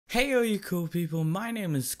Hey all you cool people, my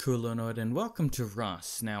name is Coolonoid and welcome to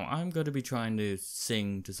Rust. Now I'm going to be trying to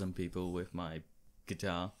sing to some people with my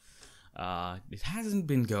guitar. It hasn't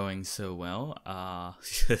been going so well.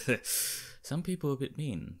 Some people are a bit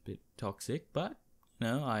mean, a bit toxic, but you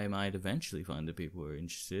know, I might eventually find the people who are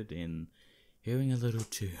interested in hearing a little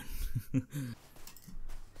tune.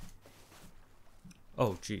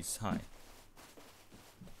 Oh jeez, hi.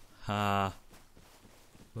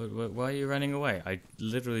 Why are you running away? I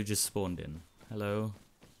literally just spawned in. Hello?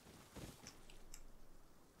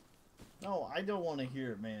 No, I don't want to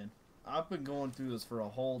hear it, man. I've been going through this for a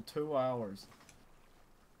whole 2 hours.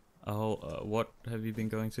 Oh, what have you been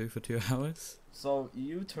going through for 2 hours? So,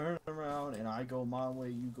 you turn around and I go my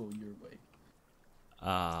way, you go your way.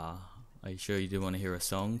 Are you sure you do want to hear a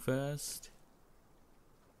song first?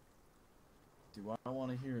 Do I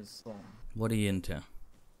want to hear a song? What are you into?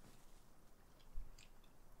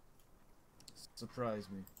 Surprise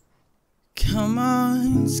me. Come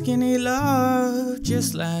on, skinny love,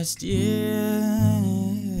 just last year.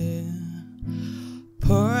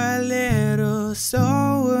 Pour a little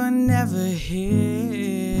soul will never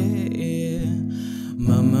hear.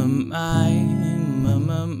 Mama, my.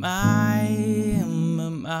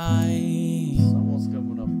 Someone's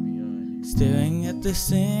coming up behind you. Staring at the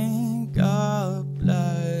sink of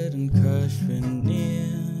blood and crushed veneer.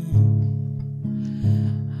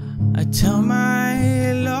 I tell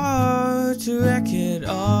my Lord to wreck it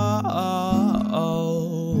all.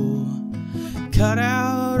 Cut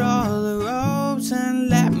out all the ropes and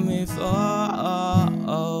let me fall.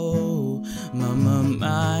 Mama,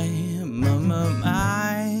 my.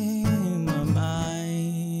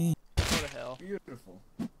 What the hell? Beautiful.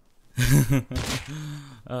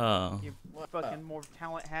 Oh. You fucking more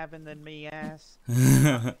talent having than me, ass.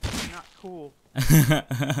 Not cool.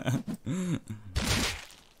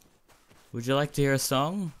 Would you like to hear a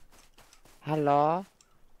song? Hello?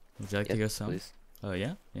 Would you like to hear a song? Please. Oh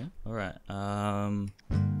yeah? Yeah? Alright.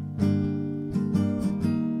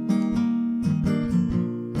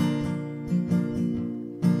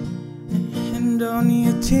 And only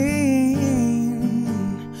a teen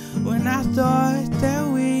when I thought that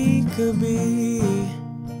we could be.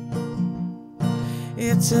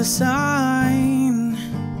 It's a sign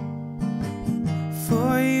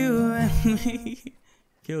for you and me.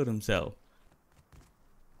 Killed himself.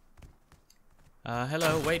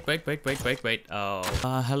 Hello, wait. Oh.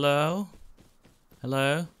 Hello?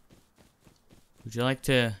 Hello? Would you like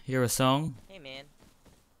to hear a song? Hey, man.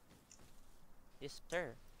 Yes,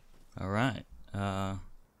 sir. Alright.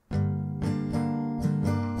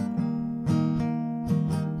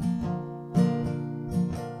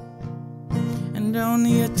 And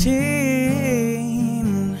only a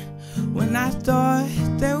teen when I thought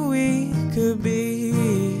that we could be.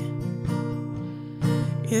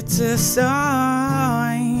 It's a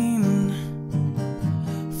sign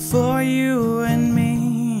for you and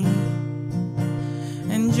me.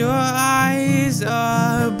 And your eyes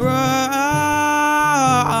are bright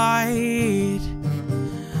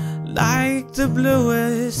like the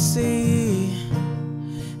bluest sea.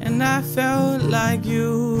 And I felt like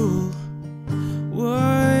you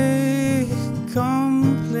would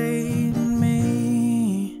complete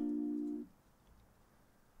me.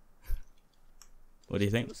 What do you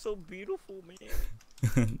It think? was so beautiful, man.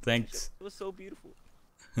 Thanks. It was so beautiful.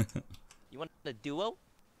 You want a duo?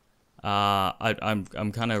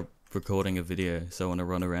 I'm kind of recording a video, so I want to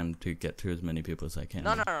run around to get to as many people as I can.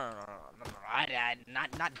 No. Not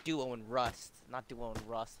duo and Rust. Not duo and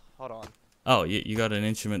Rust. Hold on. Oh, you got an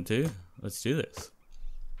instrument too? Let's do this.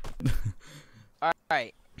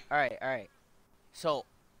 Alright. So,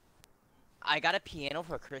 I got a piano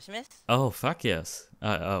for Christmas. Oh, fuck yes.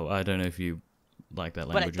 I don't know if you like that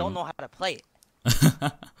language. But I don't know how to play it.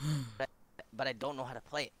 but I don't know how to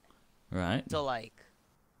play it. Right. So like,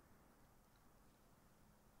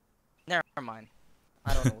 never mind.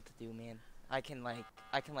 I don't know what to do, man. I can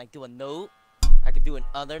do a note. I can do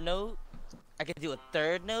another note. I can do a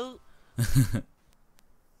third note.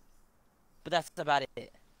 But that's about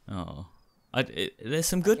it. Oh, there's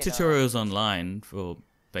some good tutorials online for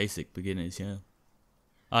basic beginners. Yeah.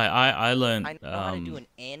 I learned. I know how to do an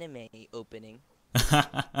anime opening.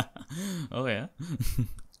 Oh yeah.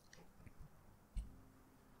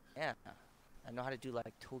 Yeah. I know how to do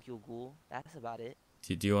like Tokyo Ghoul. That's about it.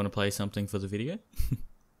 Do you want to play something for the video?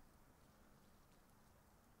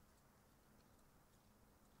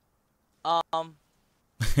 I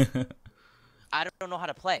don't know how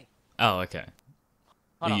to play. Oh, okay.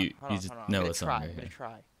 Hold you on, just hold on. know I'm a song. gonna Okay.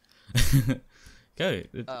 try. Go.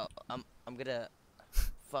 Oh, I'm gonna.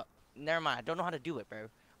 Fuck. Never mind. I don't know how to do it, bro.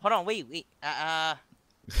 Hold on. Wait.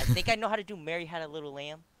 I think I know how to do Mary Had a Little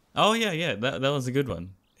Lamb. Oh yeah, that was a good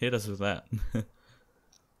one. Hit us with that.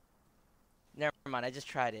 Never mind, I just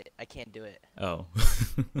tried it. I can't do it. Oh.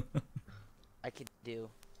 I could do.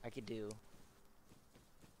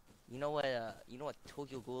 You know what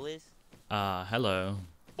Tokyo Ghoul is? Hello.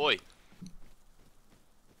 Oi.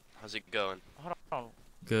 How's it going? Hold on.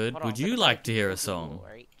 Good. Hold on, Would let you me like to do hear a Tokyo song? Ghoul,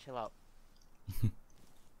 alright? Chill out.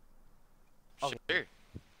 Okay. Sure.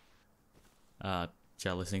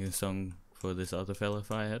 Shall I sing a song for this other fella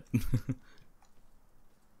if I had?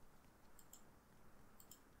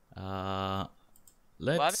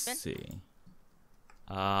 Let's see.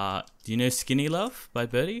 Do you know Skinny Love by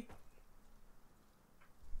Birdie?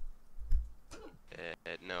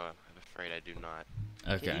 No, I'm afraid I do not.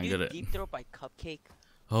 Okay, Can I'm you do gonna. Deep Throat by Cupcake?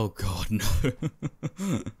 Oh God, no.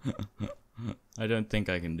 I don't think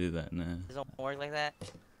I can do that now. It doesn't work like that.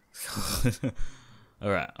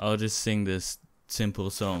 Alright, I'll just sing this simple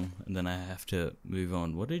song and then I have to move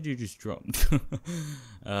on. What did you just drop?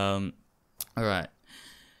 Alright.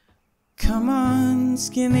 Come on,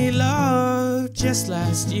 skinny love, just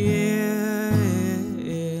last year.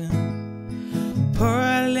 Pour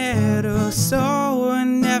a little soul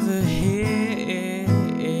and never hear.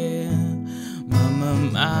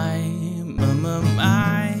 Mama,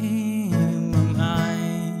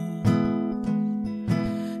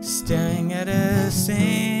 staring at a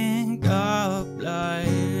sink of blood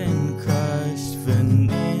and crushed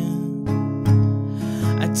veneer.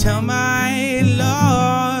 I tell my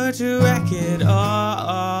Lord to wreck it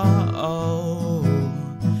all.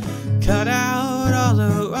 Cut out all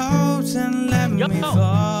the roads and let me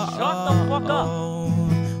fall. Shut the fuck up.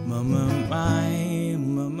 Mama,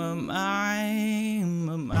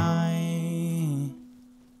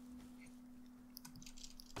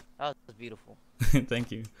 That was beautiful.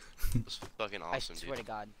 Thank you. It's fucking I awesome, swear dude.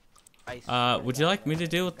 to God. I swear to Would you God, like me to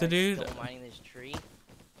deal with the guy's dude? still mining this tree.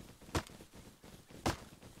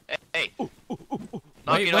 Hey! Knock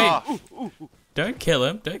Wait, it wait. off! Don't kill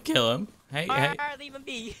him. Don't kill him. Hey, hey. Leave him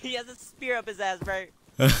be. He has a spear up his ass, bro.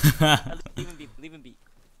 Leave him be. Leave him be.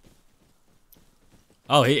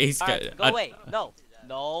 Oh, he's got. Alright, go away. No.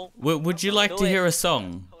 No. Would you like Do to it. hear a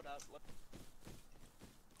song?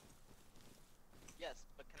 Yes,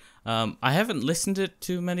 but can I haven't listened to it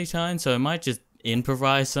too many times, so I might just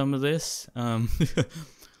improvise some of this.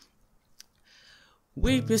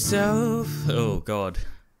 Weep yourself. Oh God.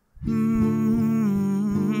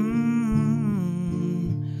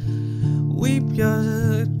 Weep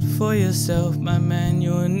for yourself, my man.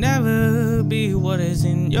 You'll never be what is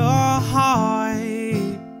in your heart.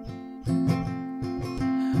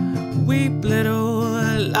 Weep, little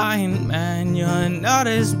lion man. You're not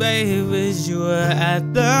as brave as you were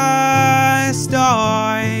at the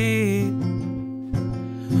start.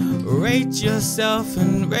 Rate yourself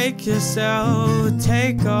and rake yourself.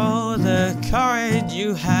 Take all the courage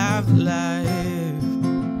you have left.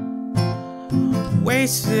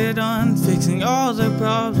 Wasted on fixing all the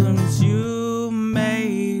problems you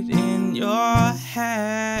made in your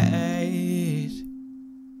head.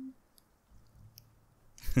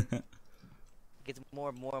 gets more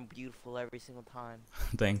and more beautiful every single time.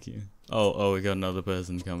 Thank you. Oh, we got another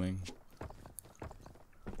person coming.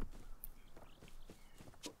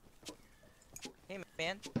 Hey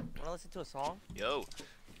man, wanna listen to a song? Yo.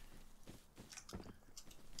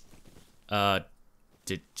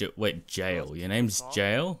 Wait, Jail. Your name's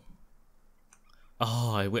Jail?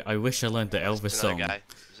 Oh, I wish I learned the Elvis There's song. another guy.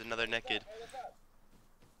 There's another naked.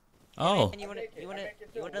 Oh, Hey, man, you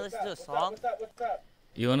wanna listen to a song?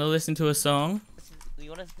 you wanna listen to a song? You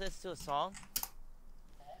wanna listen to a song?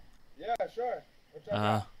 Yeah, sure.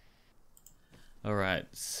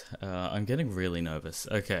 Alright. I'm getting really nervous.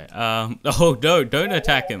 Okay. Oh no, don't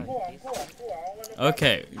attack him.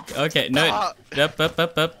 Okay, no.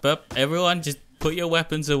 Up. Everyone just put your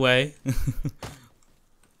weapons away.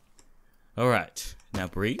 Alright. Now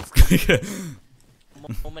breathe.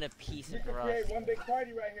 Moment of peace and for us. One big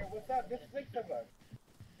party right here. What's up? There's 6 of us.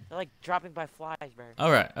 They're like dropping by flies, bro.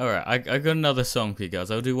 Alright. I got another song for you guys.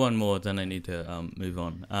 I'll do one more, then I need to move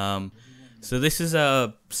on. So this is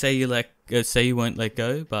Say You Won't Let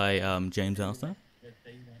Go by James Arthur.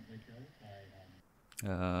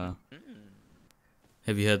 Have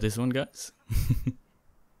you heard this one, guys?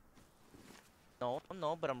 No,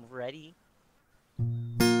 but I'm ready.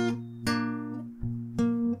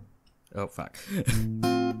 Oh fuck.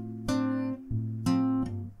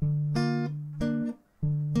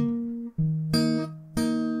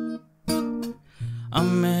 I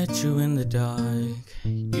met you in the dark,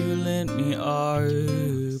 you lit me up,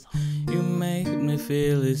 you made me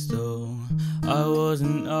feel as though I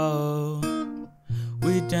wasn't up.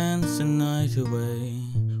 We danced the night away.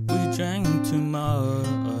 We drank too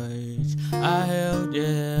much. I held your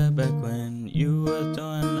hair back when you were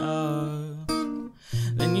doing up.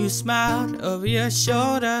 Then you smiled over your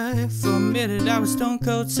shoulder. For a minute I was stone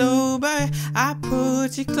cold sober. I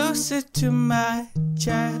pulled you closer to my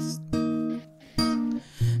chest. And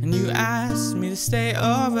you asked me to stay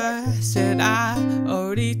over. Said I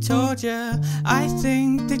already told you. I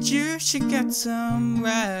think that you should get some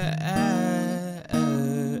rest.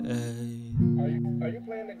 Are you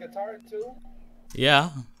playing the guitar too? Yeah.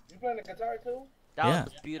 You playing the guitar too? That Yeah.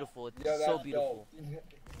 was beautiful. It's Yeah, that's so beautiful. dope.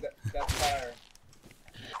 That's fire.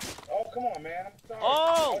 Oh, come on, man. I'm sorry.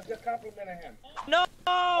 Oh! I was just complimenting him. No!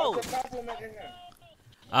 I was just complimenting him.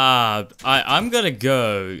 I'm gonna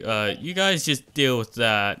go. You guys just deal with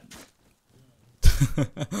that. Please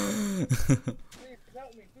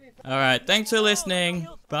help me, please. Alright, thanks for listening.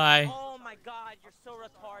 Bye. Oh my god, you're so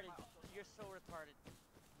retarded. You're so retarded.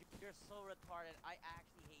 You're so retarded. I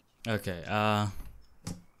actually hate you. Okay,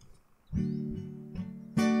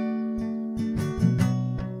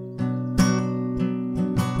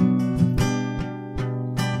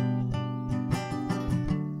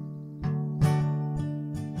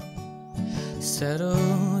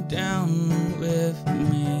 settle down with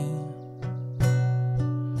me.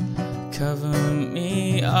 Cover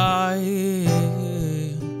me,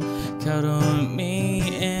 cuddle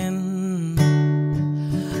me in.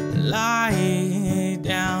 Lie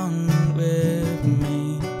down with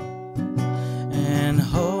me and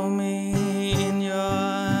hold me in your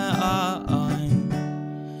arms.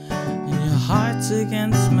 And your heart's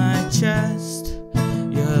against my chest,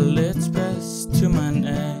 your lips pressed to my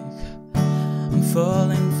neck. I'm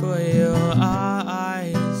falling for your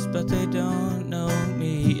eyes, but they don't know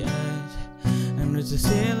me yet. And with this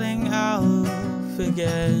feeling I'll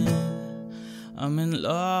forget, I'm in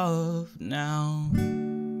love now.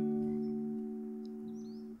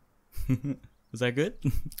 Was that good?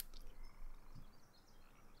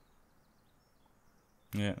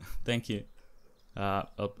 Yeah, thank you.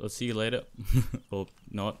 I'll see you later. Or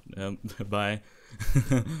not. Bye.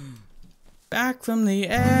 Back from the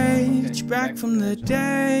age, back from the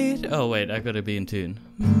date. Oh wait, I gotta be in tune.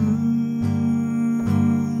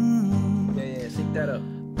 Yeah, sync that up.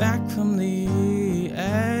 Back from the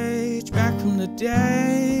age, back from the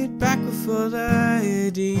date, back before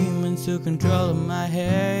the demons took control of my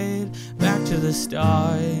head. Back to the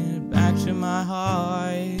start, back to my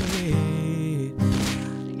heart,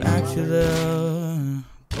 back to the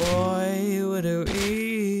boy who would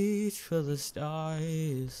reach for the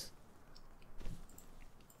stars.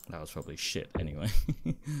 That was probably shit anyway.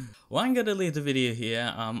 Well, I'm gonna leave the video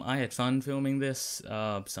here. I had fun filming this.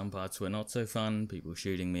 Some parts were not so fun. People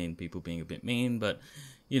shooting me and people being a bit mean, but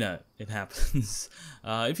you know, it happens.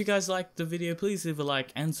 If you guys liked the video, please leave a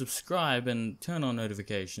like and subscribe and turn on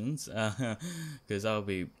notifications, because I'll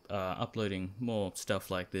be uploading more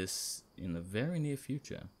stuff like this in the very near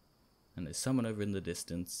future. And there's someone over in the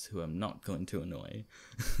distance who I'm not going to annoy.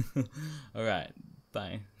 Alright,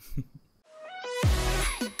 bye.